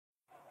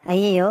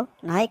ஐயோ,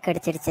 நாய்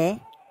கடிச்சிடுச்சே.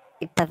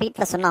 இப்போ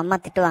வீட்டில் சொன்னால் அம்மா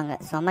திட்டுவாங்க.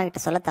 ஸோ அம்மா கிட்ட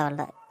சொல்ல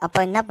தேவையில்ல. அப்போ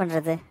என்ன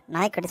பண்ணுறது?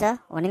 நாய் கடிச்சா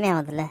ஒன்றுமே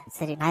ஆகுதுல்ல.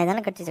 சரி, நாய்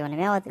தானே கடிச்சிச்சு,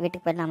 ஒன்றுமே ஆகுது.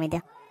 வீட்டுக்கு போயிடலாம்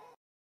அமைதியா.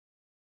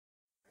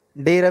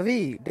 டேய்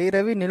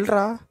ரவி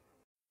நில்றா.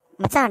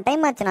 மச்சான்,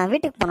 டைம் ஆச்சு, நான்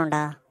வீட்டுக்கு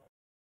போகணும்டா.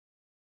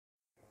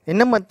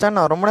 என்ன மச்சான்,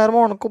 நான் ரொம்ப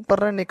நேரமாக உனக்கு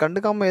கூப்பிட்றேன், நீ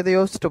கண்டுக்காமல் எதை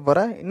யோசிச்சுட்டு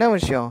போகிற? என்ன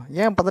விஷயம்?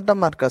 ஏன்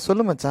பதட்டமாக இருக்க?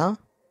 சொல்லு மச்சான்.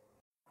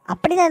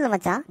 அப்படிதான் இல்லை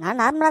மச்சான்,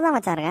 நான் நார்மலாக தான்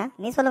மச்சான் இருக்கேன்.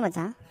 நீ சொல்லு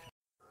மச்சான்.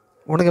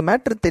 உனக்கு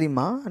மேட்ரு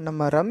தெரியுமா?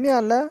 நம்ம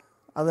ரம்யாவில்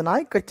அது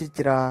நாய்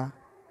கடிச்சிச்சுரா.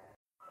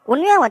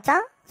 உண்மையா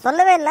மச்சான்?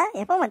 சொல்லவே இல்லை.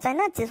 எப்போ மச்சான்,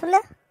 என்னாச்சு சொல்லு.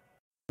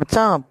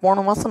 மச்சான்,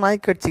 போன மாதம்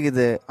நாய்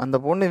கடிச்சிக்குது. அந்த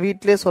பொண்ணு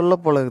வீட்டிலே சொல்ல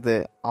போலகுது.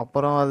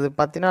 அப்புறம் அது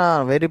பார்த்தீங்கன்னா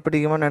வெறி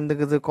பிடிக்காமல்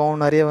நடந்துக்குது.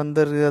 கோவம் நிறைய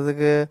வந்துருக்கு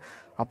அதுக்கு.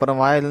 அப்புறம்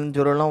வாயிலேருந்து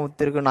ஜுரம்லாம்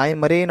ஊற்றிருக்கு. நாய்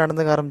மாதிரியே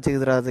நடந்துக்க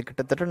ஆரம்பிச்சிக்குதுரா. அது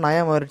கிட்டத்தட்ட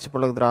நாயை மாறிச்சு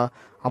போலகுதுரா.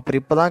 அப்புறம்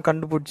இப்போ தான்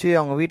கண்டுபிடிச்சி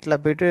அவங்க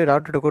வீட்டில் போயிட்டு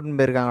டாக்டர்கிட்ட கூட்டின்னு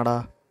போயிருக்காங்கடா.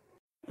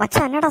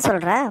 மச்சான், என்னடா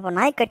சொல்கிற? இப்போ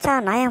நாய் கடிச்சா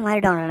நாயா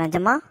மாறிடுவாங்களா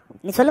நிஜமா?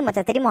 நீ சொல்லு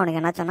மச்சான், தெரியுமா உனக்கு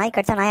என்னாச்சும்? நாய்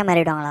கடிச்சா நாயா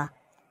மாறிடுவாங்களா?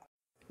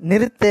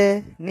 நிறுத்து.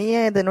 நீ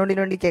ஏன் இதை நோண்டி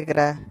நோண்டி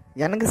கேட்குற?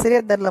 எனக்கு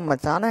சரியாக தெரில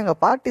மச்சான். ஆனால் எங்கள்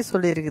பாட்டி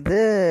சொல்லியிருக்குது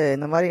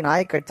இந்த மாதிரி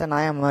நாய் கடிச்சா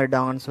நாயை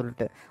மாறிடுவாங்கன்னு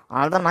சொல்லிட்டு.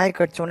 அதனால தான் நாய்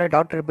கடிச்ச உடனே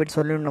டாக்டர் போயிட்டு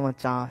சொல்லிடணும்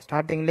மச்சான்.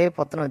 ஸ்டார்டிங்லேயே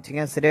பார்த்தோன்னு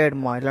வச்சுங்க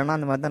சரியாயிடுமா. இல்லைன்னா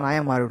அந்த மாதிரி தான்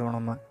நாயை மாறிவிடுவோம்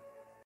நம்ம.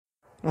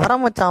 வர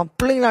மச்சான்,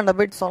 பிள்ளைங்களாண்ட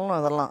போயிட்டு சொல்லணும்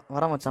இதெல்லாம்.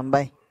 வர மச்சான்,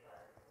 பாய்.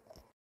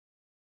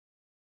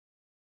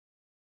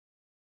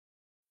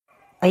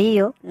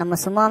 ஐயோ, நம்ம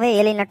சும்மாவே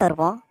ஏழை நட்டம்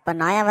இருப்போம். இப்போ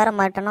நாயா வேற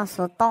மாட்டோன்னா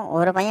சுத்தம்.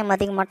 ஒரு பையன்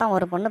மதிக்க மாட்டான்,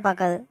 ஒரு பொண்ணு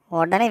பார்க்காது.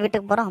 உடனே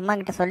வீட்டுக்கு போகிறோம், அம்மா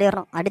கிட்ட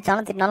சொல்லிடுறோம்.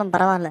 அடித்தாலும் திட்டினாலும்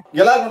பரவாயில்ல.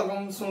 எல்லாருக்கும்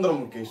வணக்கம். சுந்தர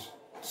முகேஷ்.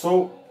 ஸோ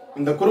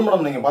இந்த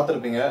குறும்படம் நீங்க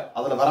பார்த்துருப்பீங்க.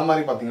 அதுல வர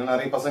மாதிரி பாத்தீங்கன்னா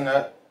நிறைய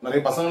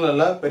பசங்கள்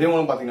இல்ல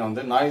பெரியவங்களும் பாத்தீங்கன்னா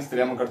வந்து நாய்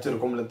தெரியாம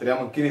கடிச்சிருக்கும், இல்ல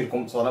தெரியாம கீறி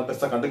இருக்கும். ஸோ அதெல்லாம்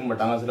பெருசா கண்டுக்க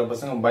மாட்டாங்க. சில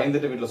பசங்க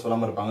பயந்துட்டு வீட்டுல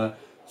சொல்லாம இருப்பாங்க.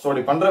 ஸோ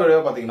அப்படி பண்ற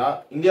விளைவா பாத்தீங்கன்னா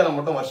இந்தியாவில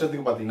மட்டும்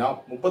வருஷத்துக்கு பாத்தீங்கன்னா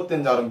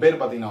 35,000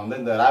 பேர் பாத்தீங்கன்னா வந்து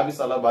இந்த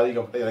ராபிஸால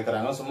பாதிக்கப்பட்டு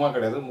இறக்குறாங்க. சும்மா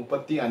கிடையாது,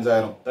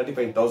 35,000,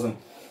 35,000.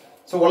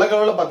 ஸோ உலக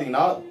அளவில்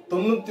பாத்தீங்கன்னா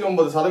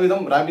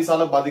 99%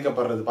 ராபிஸால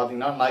பாதிக்கப்படுறது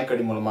பாத்தீங்கன்னா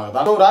நாய்க்கடி மூலமாக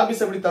தான். ஸோ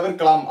ராபிஸ் எப்படி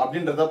தவிர்க்கலாம்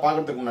அப்படின்றத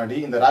பாக்கிறதுக்கு முன்னாடி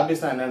இந்த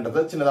ராபிஸ்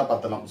என்னன்றத சின்னதா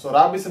பார்த்தலாம். ஸோ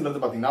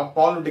ராபிஸ்ன்றது பாத்தீங்கன்னா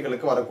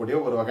பாலூட்டிகளுக்கு வரக்கூடிய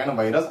ஒரு வகையான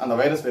வைரஸ். அந்த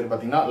வைரஸ் பேர்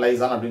பாத்தீங்கன்னா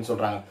லைசான் அப்படின்னு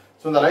சொல்றாங்க.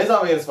 ஸோ இந்த லைசா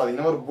வைரஸ்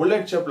பாத்தீங்கன்னா ஒரு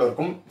புல்லட் ஷேப்ல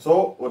இருக்கும். ஸோ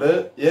ஒரு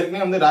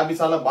ஏற்கனவே வந்து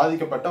ராபிஸால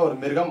பாதிக்கப்பட்ட ஒரு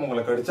மிருகம்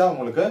உங்களுக்கு கடிச்சா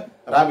உங்களுக்கு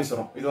ராபிஸ்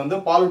வரும். இது வந்து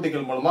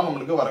பாலூட்டிகள் மூலமா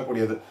நம்மளுக்கு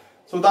வரக்கூடியது.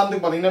 ஸோ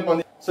உதாரணத்துக்கு பாத்தீங்கன்னா இப்போ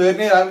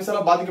ஏற்கனவே ராபிஸால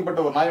பாதிக்கப்பட்ட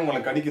ஒரு நாய்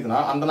உங்களுக்கு கடிக்குதுன்னா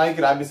அந்த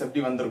நாய்க்கு ராபிஸ்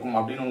எப்படி வந்திருக்கும்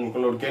அப்படின்னு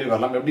உங்களுக்கு ஒரு கேள்வி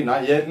வரலாம். எப்படின்னா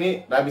ஏற்கனவே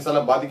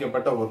ராபிஸால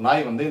பாதிக்கப்பட்ட ஒரு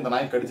நாய் வந்து இந்த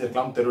நாய்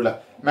கடிச்சிருக்கலாம் தெருவில்.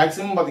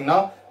 மேக்சிமம் பாத்தீங்கன்னா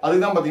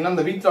அதுதான் பாத்தீங்கன்னா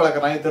இந்த வீட்டில்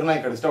வளர்க்குற நாய்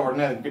திருநாய் கடிச்சிட்டா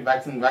உடனே அதுக்கு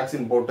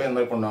வேக்சின் போட்டு இந்த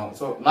மாதிரி பண்ணுவாங்க.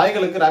 ஸோ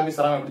நாய்களுக்கு ராபிஸ்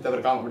வராம எப்படி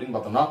தவிர்க்கலாம் அப்படின்னு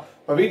பார்த்தோம்னா,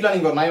 இப்போ வீட்டில்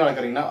நீங்க ஒரு நாய்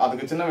வளர்க்குறீங்கன்னா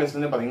அதுக்கு சின்ன வயசுல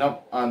இருந்து பாத்தீங்கன்னா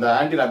அந்த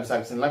ஆன்டி ராபிஸ்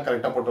வேக்சின் எல்லாம்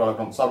கரெக்டா போட்டு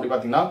வளர்க்கணும். ஸோ அப்படி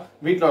பாத்தீங்கன்னா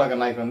வீட்டில் வளர்க்குற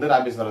நாய்க்கு வந்து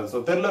ராபிஸ் வராது. ஸோ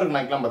தெருல இருக்க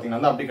நாய்க்கெல்லாம் பாத்தீங்கன்னா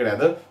வந்து அப்படி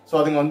கிடையாது. ஸோ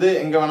அதுங்க வந்து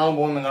எங்க வேணாலும்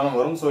போகும், எங்காலும்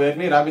வரும். ஸோ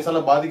ஏற்கனவே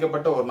ராபிஸால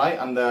பாதிக்கப்பட்ட ஒரு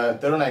நாய் அந்த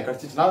தெரு நாய்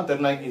கடிச்சிச்சுன்னா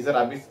தெரு நாய்க்கு ஈஸியா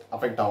ராபிஸ்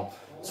அஃபெக்ட் ஆகும்.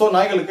 ஸோ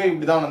நாய்களுக்கு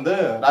இப்படிதான் வந்து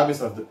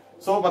ராபிஸ் வருது.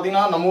 சோ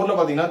பாத்தீங்கன்னா நம்ம ஊர்ல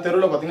பாத்தீங்கன்னா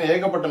தெருவுல பாத்தீங்கன்னா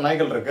ஏகப்பட்ட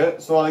நாய்கள் இருக்கு.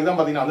 சோ அதுதான்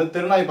பாத்தீங்கன்னா வந்து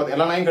தெருநாய்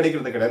எல்லா நாயும்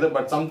கடிக்கிறது கிடையாது.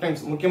 பட்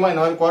சம்டைம்ஸ் முக்கியமா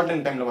இந்த மாதிரி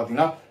குவாரண்டைன் டைம்ல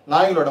பாத்தீங்கன்னா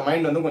நாய்களோட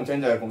மைண்ட் வந்து கொஞ்சம்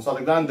சேஞ்ச் ஆயிருக்கும். சோ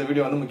அதுக்கு தான் இந்த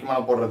வீடியோ வந்து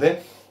முக்கியமான போடுறது.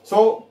 சோ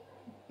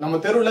நம்ம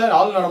தெருவுல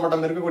ஆள்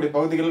நடமாட்டம் இருக்கக்கூடிய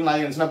பகுதிகளில்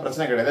நாய் இருந்துச்சுன்னா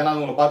பிரச்சனை கிடையாது. ஏன்னா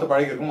உங்களை பார்த்து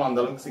பழகி இருக்கும், அந்த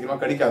அளவுக்கு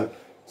சீக்கிரமா கடிக்காது.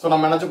 சோ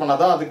நம்ம என்ன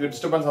பண்ணாதான் அதுக்கு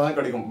டிஸ்டர்பன்ஸ் தான்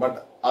கிடைக்கும். பட்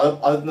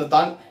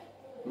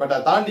அதை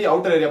தாண்டி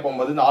அவுட்டர் ஏரியா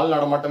போகும்போது இந்த ஆள்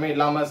நடமாட்டமே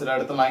இல்லாம சில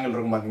இடத்துல நாய்கள்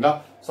இருக்கும் பாத்தீங்களா.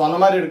 சோ அந்த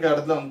மாதிரி இருக்கிற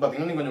இடத்துல வந்து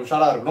பாத்தீங்கன்னா நீங்க கொஞ்சம்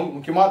உஷாரா இருக்கணும்.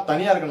 முக்கியமா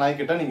தனியா இருக்க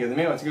நாய்கிட்ட நீங்க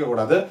எதுவுமே வச்சுக்க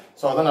கூடாது.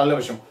 சோ அதான் நல்ல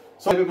விஷயம்.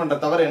 சோ இப்ப பண்ற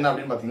தவறு என்ன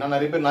அப்படின்னு பாத்தீங்கன்னா,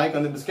 நிறைய பேர் நாய்க்கு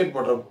வந்து பிஸ்கெட்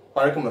போடுற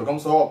பழக்கம்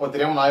இருக்கும். சோ அப்போ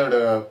தெரியாம நாயோட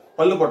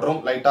பல்லு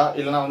போட்டுரும் லைட்டா,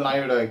 இல்லைன்னா வந்து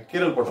நாயோட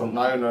கீரல் போட்டுரும்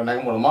நாயோட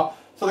நகம் மூலமா.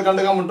 சோ அதை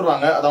கண்டுக்காம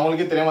விட்டுருவாங்க. அது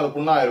அவங்களுக்கே தெரியாம அது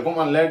புண்ணா இருக்கும்.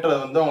 லேட்டர்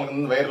வந்து அவங்களுக்கு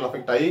வந்து வைரல்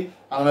அஃபெக்ட் ஆகி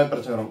அந்த மாதிரி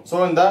பிரச்சனை வரும். சோ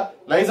இந்த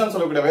லைசான்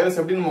சொல்லக்கூடிய வைரஸ்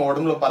எப்படி நம்ம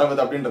உடம்புல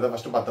பரவுது அப்படின்றத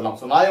ஃபர்ஸ்ட் பார்த்தலாம்.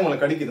 சோ நாய்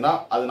உங்களுக்கு கடிக்குதுன்னா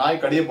அது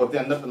நாய் கடியை பொறுத்து,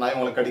 எந்த நாய்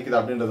உங்களுக்கு கடிக்குது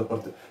அப்படின்றத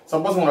பொறுத்து.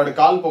 சப்போஸ் உங்களோட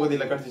கால்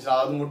பகுதியில கடிச்சிச்சுன்னா,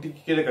 அதாவது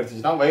முட்டிக்கு கீழே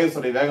கடிச்சிச்சுன்னா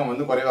வைரஸோட வேகம்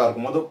வந்து குறைவா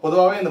இருக்கும்.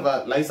 பொதுவாகவே இந்த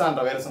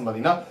லைசான்ற வைரஸ்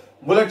பாத்தீங்கன்னா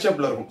புல்லட்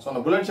ஷேப்ல இருக்கும். சோ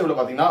அந்த புல்லட் ஷேப்ல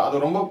பாத்தீங்கன்னா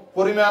அது ரொம்ப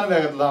பொறுமையான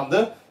வேகத்துல வந்து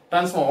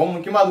டிரான்ஸ்ஃபார்ம் ஆகும்.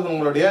 முக்கியமா அது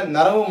உங்களுடைய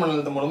நரம்பு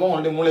மண்டலத்து மூலமா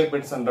உங்களுடைய மூளை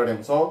போயிட்டு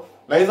சென்றடையும். சோ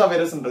லைசா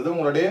வைரஸ்ன்றது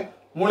உங்களுடைய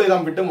மூளை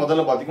தான் விட்டு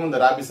முதல்ல பாத்தீங்கன்னா இந்த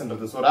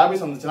ராபிஸ்ன்றது. சோ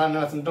ராபிஸ் வந்துச்சுன்னா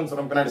என்ன சிம்டம்ஸ்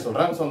வரும் பின்னாடி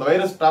சொல்றேன். சோ அந்த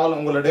வைரஸ் டிராவல்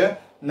உங்களுடைய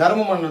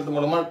நரம்பு மண்டலத்து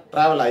மூலமா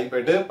டிராவல் ஆகி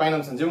போயிட்டு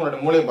பயணம் செஞ்சு உங்களுடைய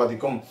மூளையை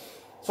பாதிக்கும்.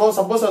 சோ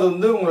சப்போஸ் அது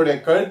வந்து உங்களுடைய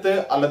கழுத்து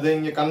அல்லது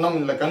இங்க கண்ணம்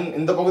இல்ல கண்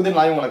இந்த பகுதியில்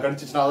நாய் உங்களை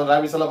கடிச்சிச்சுன்னா, அதாவது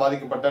ராபிஸால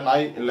பாதிக்கப்பட்ட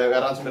நாய் இல்ல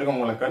வேற ஏதாச்சும் மிருகம்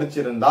உங்களை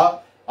கடிச்சிருந்தா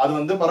அது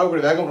வந்து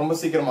பரவக்கூடிய வேகம் ரொம்ப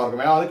சீக்கிரமா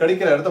இருக்கும். ஏன்னா அது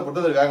கடிக்கிற இடத்த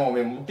பொறுத்து அது வேகம்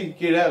அமையும். முட்டி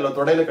கீழே அல்ல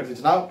தொடையில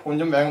கடிச்சிச்சுன்னா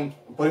கொஞ்சம் வேகம்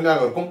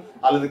பொறுமையாக இருக்கும்.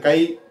 அல்லது கை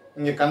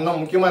இங்க கண்ணம்,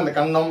 முக்கியமா இந்த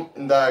கண்ணம்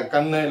இந்த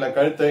கண்ணு இல்ல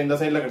கழுத்து இந்த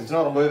சைட்ல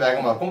கடிச்சுன்னா ரொம்பவே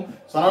வேகமா இருக்கும்.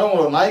 சோ அதனால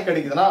உங்களுக்கு ஒரு நாய்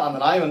கடிக்குதுன்னா அந்த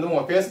நாய் வந்து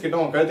உங்க ஃபேஸ் கிட்ட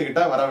உங்க கழுத்து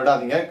கிட்ட வர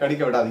விடாதீங்க,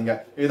 கடிக்க விடாதீங்க.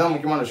 இதுதான்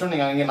முக்கியமான விஷயம்.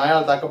 நீங்க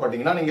நாயால்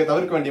தாக்கப்பட்டீங்கன்னா நீங்க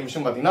தவிர்க்க வேண்டிய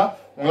விஷயம் பாத்தீங்கன்னா,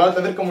 உங்களால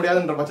தவிர்க்க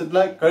முடியாதுன்ற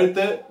பட்சத்துல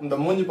கழுத்து இந்த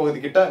மூஞ்சி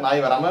பகுதி கிட்ட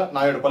நாய் வராம,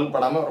 நாயோட பல்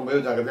படாம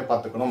ரொம்பவே ஜாக்கிரதையா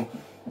பாத்துக்கணும்.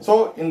 சோ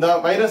இந்த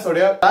வைரஸோட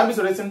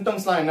ராபிஸோட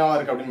சிம்டம்ஸ் எல்லாம் என்னவா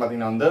இருக்கு அப்படின்னு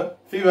பாத்தீங்கன்னா வந்து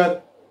ஃபீவர்,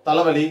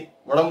 தலைவலி,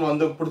 உடம்புல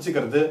வந்து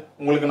பிடிச்சிக்கிறது,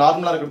 உங்களுக்கு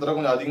நார்மலா இருக்கிறத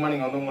கொஞ்சம் அதிகமா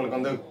நீங்க வந்து உங்களுக்கு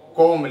வந்து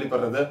கோவம்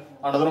வெளிப்படுறது,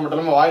 அண்ட் அது மட்டும்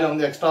இல்லாம வாயில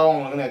வந்து எக்ஸ்ட்ரா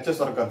உங்களுக்கு வந்து எச்சஸ்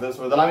சுரக்கிறது.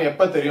 ஸோ இதெல்லாம்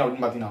எப்ப தெரியும்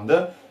அப்படின்னு பாத்தீங்கன்னா வந்து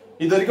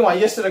இது வரைக்கும்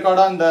ஹையஸ்ட்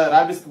ரெக்கார்டா இந்த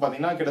ரேபிஸ்க்கு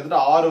பாத்தீங்கன்னா கிட்டத்தட்ட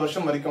 6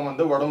 வருஷம் வரைக்கும்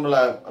வந்து உடம்புல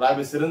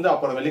ரேபிஸ் இருந்து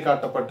அப்புறம்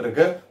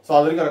வெளிக்காட்டப்பட்டிருக்கு. ஸோ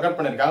அது வரைக்கும் ரெக்கார்ட்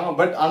பண்ணிருக்காங்க.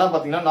 பட் ஆனா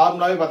பாத்தீங்கன்னா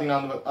நார்மலாவே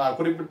பாத்தீங்கன்னா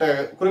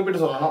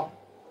குறிப்பிட்டு சொல்லணும்,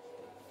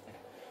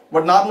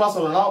 பட் நார்மலா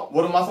சொல்லணும்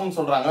 1 மாசம்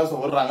சொல்றாங்க. ஸோ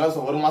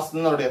ஒரு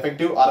மாசத்துல அதோட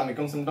எஃபெக்டிவ்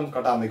ஆரம்பிக்கும், சிம்டம்ஸ்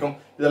கட்ட ஆரம்பிக்கும்.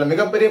 இதுல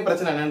மிகப்பெரிய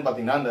பிரச்சனை என்னன்னு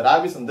பாத்தீங்கன்னா இந்த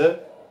ரேபிஸ் வந்து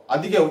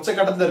அதிக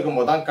உச்சக்கட்டத்துல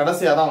இருக்கும்போது தான்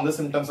கடைசியா தான் வந்து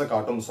சிம்டம்ஸை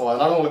காட்டும். ஸோ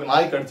அதனால உங்களுக்கு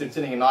நாய்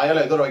கடிச்சிருச்சு, நீங்க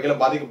நாயால ஏதோ ஒரு வகையில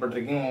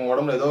பாதிக்கப்பட்டிருக்கீங்க, உங்க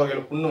உடம்புல ஏதோ ஒரு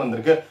வகையில புண்ணு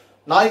வந்திருக்கு.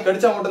 நாய்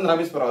கடிச்சா மட்டும் இந்த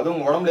ரேபிஸ் போறாது,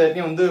 உங்க உடம்புல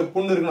ஏற்கனவே வந்து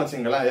புண்ணு இருக்குன்னு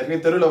வச்சுங்களேன். ஏற்கனவே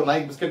தெருவில் ஒரு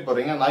நாய்க்கு பிஸ்கெட்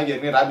போடுறீங்க, நாய்க்கு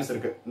ஏற்கனவே ரேபிஸ்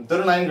இருக்கு.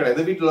 தெரு நாயும்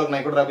கிடையாது, வீட்டுல ஒரு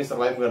நாய் கூட ரேபிஸ்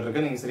வாய்ப்புகள்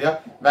இருக்கு, நீங்க சரியா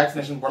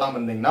வேக்சினேஷன் போடாம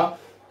இருந்தீங்கன்னா.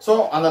 சோ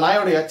அந்த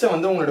நாயோட எச்சம்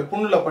வந்து உங்களுடைய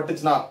புண்ணுல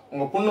பட்டுச்சுன்னா,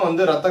 உங்க புண்ணு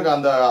வந்து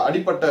அந்த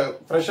அடிப்பட்ட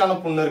ஃப்ரெஷ்ஷான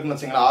புண்ணு இருக்குன்னு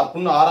வச்சுங்களேன்,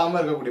 புண்ணு ஆறாம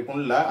இருக்கக்கூடிய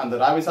புண்ணுல அந்த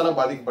ரேபிஸால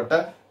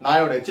பாதிக்கப்பட்ட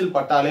நாயோட எச்சில்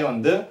பட்டாலே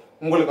வந்து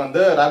உங்களுக்கு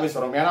வந்து ரேபிஸ்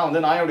வரும். ஏன்னா வந்து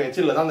நாயோட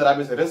எச்சில தான் அந்த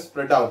ரேபிஸ் வைரஸ்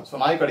ஸ்ப்ரெட் ஆகுது.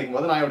 ஸோ நாய் கடிக்கும்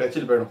போது நாயோட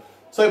எச்சில் போயிடும்.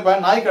 ஸோ இப்போ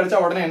நாய் கடிச்சா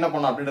உடனே என்ன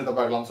பண்ணும் அப்படின்றத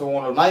பார்க்கலாம். ஸோ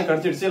உங்களுக்கு நாய்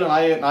கடிச்சிடுச்சு, இல்லை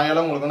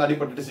நாயால உங்களுக்கு வந்து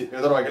அடிபட்டுச்சு,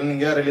 ஏதோ ஒரு வகையில்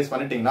நீங்க ரிலீஸ்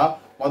பண்ணிட்டீங்கன்னா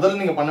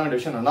முதல்ல நீங்க பண்ண வேண்டிய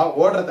விஷயம் என்னன்னா,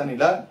 ஓடுற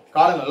தண்ணியில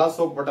காலை நல்லா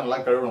சோப் போட்டு நல்லா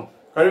கழுவணும்.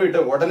 கழுவிட்டு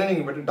உடனே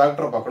நீங்க போயிட்டு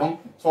டாக்டரை பார்க்கணும்.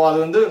 ஸோ அது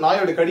வந்து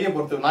நாயோட கடியை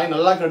பொறுத்து, நாய்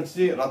நல்லா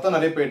கடிச்சு ரத்தம்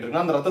நிறைய போயிட்டு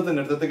இருக்குன்னா அந்த ரத்தத்தை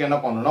நிறுத்தத்துக்கு என்ன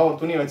பண்ணணும்னா ஒரு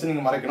துணியை வச்சு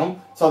நீங்க மறைக்கணும்.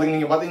 ஸோ அதுக்கு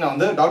நீங்க பாத்தீங்கன்னா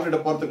வந்து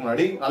டாக்டர்கிட்ட போறதுக்கு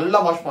முன்னாடி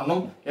நல்லா வாஷ்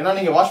பண்ணணும். ஏன்னா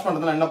நீங்க வாஷ்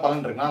பண்றதுல என்ன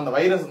பலன் இருக்குன்னா, அந்த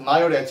வைரஸ்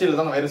நாயோட எச்சில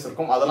தான் வைரஸ்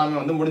இருக்கும்,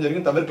 அதெல்லாமே வந்து முடிஞ்ச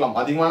வரைக்கும் தவிர்க்கலாம்.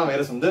 அதிகமான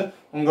வைரஸ் வந்து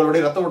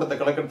உங்களுடைய ரத்த ஓட்டத்தை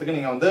கலக்கிறதுக்கு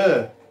நீங்க வந்து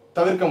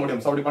தவிர்க்க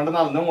முடியும். ஸோ அப்படி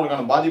பண்றதுனால வந்து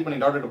உங்களுக்கான பாதிப்பு நீ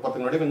டாக்டர்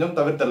போறதுக்கு முன்னாடி கொஞ்சம்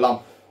தவிர்த்திடலாம்.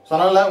 ஸோ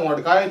அதனால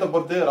உங்களோட காயத்தை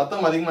பொறுத்து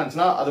ரத்தம் அதிகமா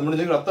இருந்துச்சுன்னா அது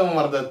முடிஞ்ச ரத்தம்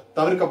வரதை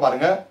தவிர்க்க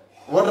பாருங்க.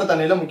 ஓடுற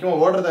தண்ணியில முக்கியமா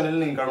ஓடுற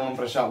தண்ணியில நீங்க கழுவணும்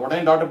ஃப்ரெஷ்ஷா. உடனே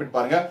டாக்டர் போய்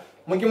பாருங்க.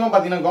 முக்கியமா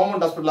பாத்தீங்கன்னா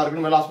கவர்மெண்ட் ஹாஸ்பிட்டலா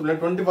இருக்கணும், மேல ஹாஸ்பிட்டல்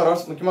 24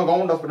 ஹவர்ஸ், முக்கியமா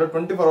கவர்மெண்ட் ஹாஸ்பிட்டல்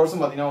 24 ஹவர்ஸ்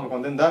பாத்தீங்கன்னா உங்களுக்கு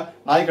வந்து இந்த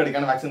நாய்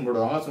கடிக்கான வேக்சின்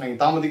போடுவாங்க. ஸோ நீங்க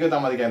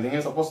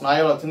தாமதிக்காதீங்க. சப்போஸ்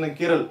நாயோட சின்ன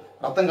கீரல்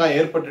ரத்தம் காயம்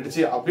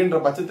ஏற்பட்டுடுச்சு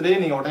அப்படின்ற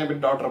பட்சத்திலேயே நீங்க உடனே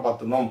போய் டாக்டரை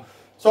பார்த்துடணும்.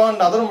 ஸோ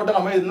அண்ட் அதோட மட்டும்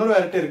நம்ம இன்னொரு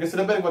வெரைட்டி இருக்கு.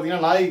 சில பேருக்கு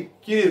பாத்தீங்கன்னா நாய்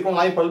கீழே இருக்கும்,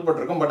 நாய் பல்பட்டு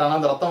இருக்கும், பட் ஆனா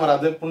அந்த ரத்தம்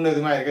வராது, புண்ணு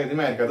எதுவுமே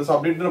இருக்காது. ஸோ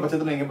அப்படின்ற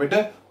பட்சத்தில் நீங்க போயிட்டு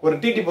ஒரு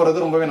டிடி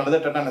போறது ரொம்பவே நல்லது.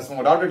 டெட்டானஸ்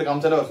உங்க டாக்டர்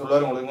காமிச்சாலே அவர்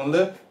சொல்லுவாரு உங்களுக்கு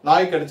வந்து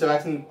நாய் கடிச்ச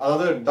வேக்சின்,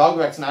 அதாவது talk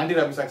vaccine, anti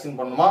rabies vaccine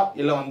பண்ணணுமா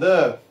இல்ல வந்து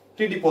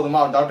டிடி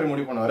போதுமா டாக்டர்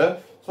முடிவு பண்ணுவாரு.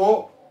 ஸோ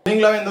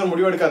நீங்களாவே எந்த ஒரு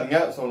முடிவு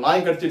எடுக்காதீங்க. ஸோ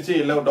நாய் கடிச்சிருச்சு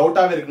இல்ல ஒரு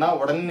டவுட்டாவே இருக்குன்னா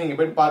உடனே நீங்க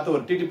போயிட்டு பார்த்து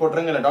ஒரு டிடி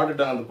போட்டுருங்க, இல்ல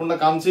டாக்டர் அந்த புண்ணை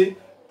காமிச்சு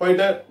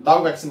போயிட்டு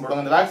டாக் வேக்சின்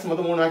போடுவாங்க. அந்த வேக்சின்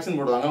வந்து 3 வேக்சின்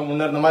போடுவாங்க.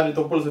 முன்ன இந்த மாதிரி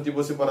தொப்புள் சுத்தி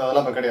பூசி போறது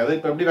அதெல்லாம் இப்ப கிடையாது.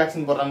 இப்ப எப்படி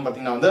வேக்சின் போடுறாங்கன்னு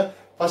பாத்தீங்கன்னா வந்து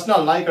ஃபர்ஸ்ட்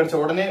நாள் நாய்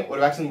கடிச்ச உடனே ஒரு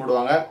வேக்சின்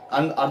போடுவாங்க.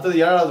 அண்ட் அடுத்தது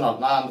 7வது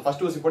நாள் நான் அந்த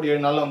ஃபர்ஸ்ட் ஊசி போட்டு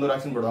 7 நாள்ல வந்து ஒரு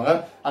வேக்சின் போடுவாங்க.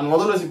 அண்ட்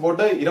முதல் ஊசி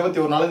போட்டு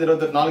 21 நாள்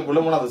 28 நாளுக்கு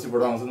உள்ள 3வது ஊசி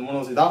போடுவாங்க.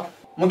 3 ஊசி தான்.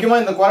 முக்கியமா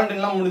இந்த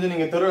குவாரண்டைன்லாம் முடிஞ்சு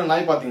நீங்க தெருவில்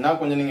நாய் பாத்தீங்கன்னா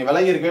கொஞ்சம் நீங்க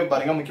விலகி இருக்கவே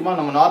பாருங்க. முக்கியமா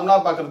நம்ம நார்மலா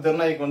பாக்குற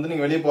தெருநாய்க்கு வந்து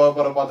நீங்க வெளியே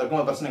போற பார்த்திருக்கும்,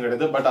 ஒரு பிரச்சனை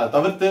கிடையாது. பட் அதை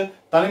தவிர்த்து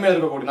தனிமையா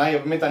இருக்கக்கூடிய நாய்,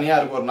 எப்பவுமே தனியா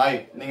இருக்க ஒரு நாய்,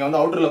 நீங்க வந்து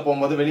அவுட்டர்ல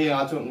போகும்போது வெளியே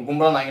ஏதாச்சும்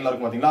கும்பலா நாய்களா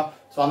இருக்கும் பாத்தீங்களா.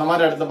 சோ அந்த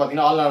மாதிரி இடத்துல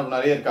பாத்தீங்கன்னா ஆள்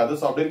நிறைய இருக்காது.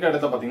 சோ அப்படி இருக்க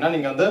இடத்துல பாத்தீங்கன்னா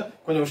நீங்க வந்து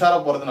கொஞ்சம் உஷாரா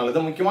போறது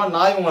நல்லது. முக்கியமா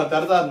நாய் உங்களை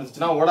தரதா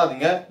இருந்துச்சுன்னா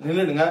ஓடாதீங்க,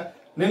 நின்னுடுங்க.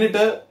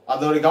 நின்னுட்டு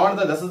அதோட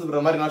கவனத்தை திசை திருப்புற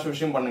மாதிரி ஏதாச்சும்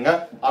விஷயம் பண்ணுங்க.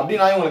 அப்படி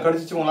நாய் உங்களை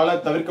கடிச்சிச்சு உங்களால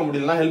தவிர்க்க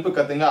முடியலன்னா ஹெல்ப்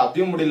கத்துங்க.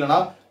 அப்படியும் முடியலன்னா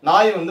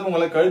நாய் வந்து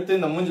உங்களை கழுத்து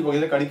இந்த மூஞ்சி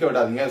பகுதியில கடிக்க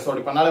விடாதீங்க. சோ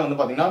அப்படி பண்ணாலே வந்து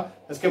பாத்தீங்கன்னா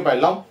எஸ்கேப்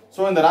ஆயிடலாம்.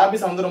 சோ இந்த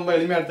ரேபிஸ் வந்து ரொம்ப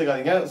எளிமையா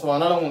எடுத்துக்காதீங்க. சோ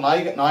அதனால உங்க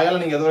நாயால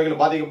நீங்க எது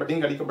வகையில்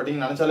பாதிக்கப்பட்டீங்க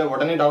கடிக்கப்பட்டீங்க நினைச்சாலே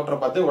உடனே டாக்டரை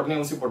பார்த்து உடனே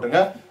ஊசி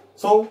போட்டுங்க.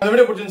 சோ இந்த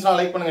வீடியோ பிடிச்சிருந்துச்சுன்னா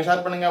லைக் பண்ணுங்க,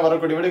 ஷேர் பண்ணுங்க.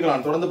 வரக்கூடிய வீடியோக்கு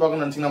நான் தொடர்ந்து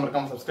பார்க்கணும்னு நினைச்சீங்கன்னா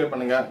மறக்காம சப்ஸ்கிரைப்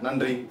பண்ணுங்க.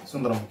 நன்றி.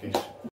 சுந்தரம் முகேஷ்.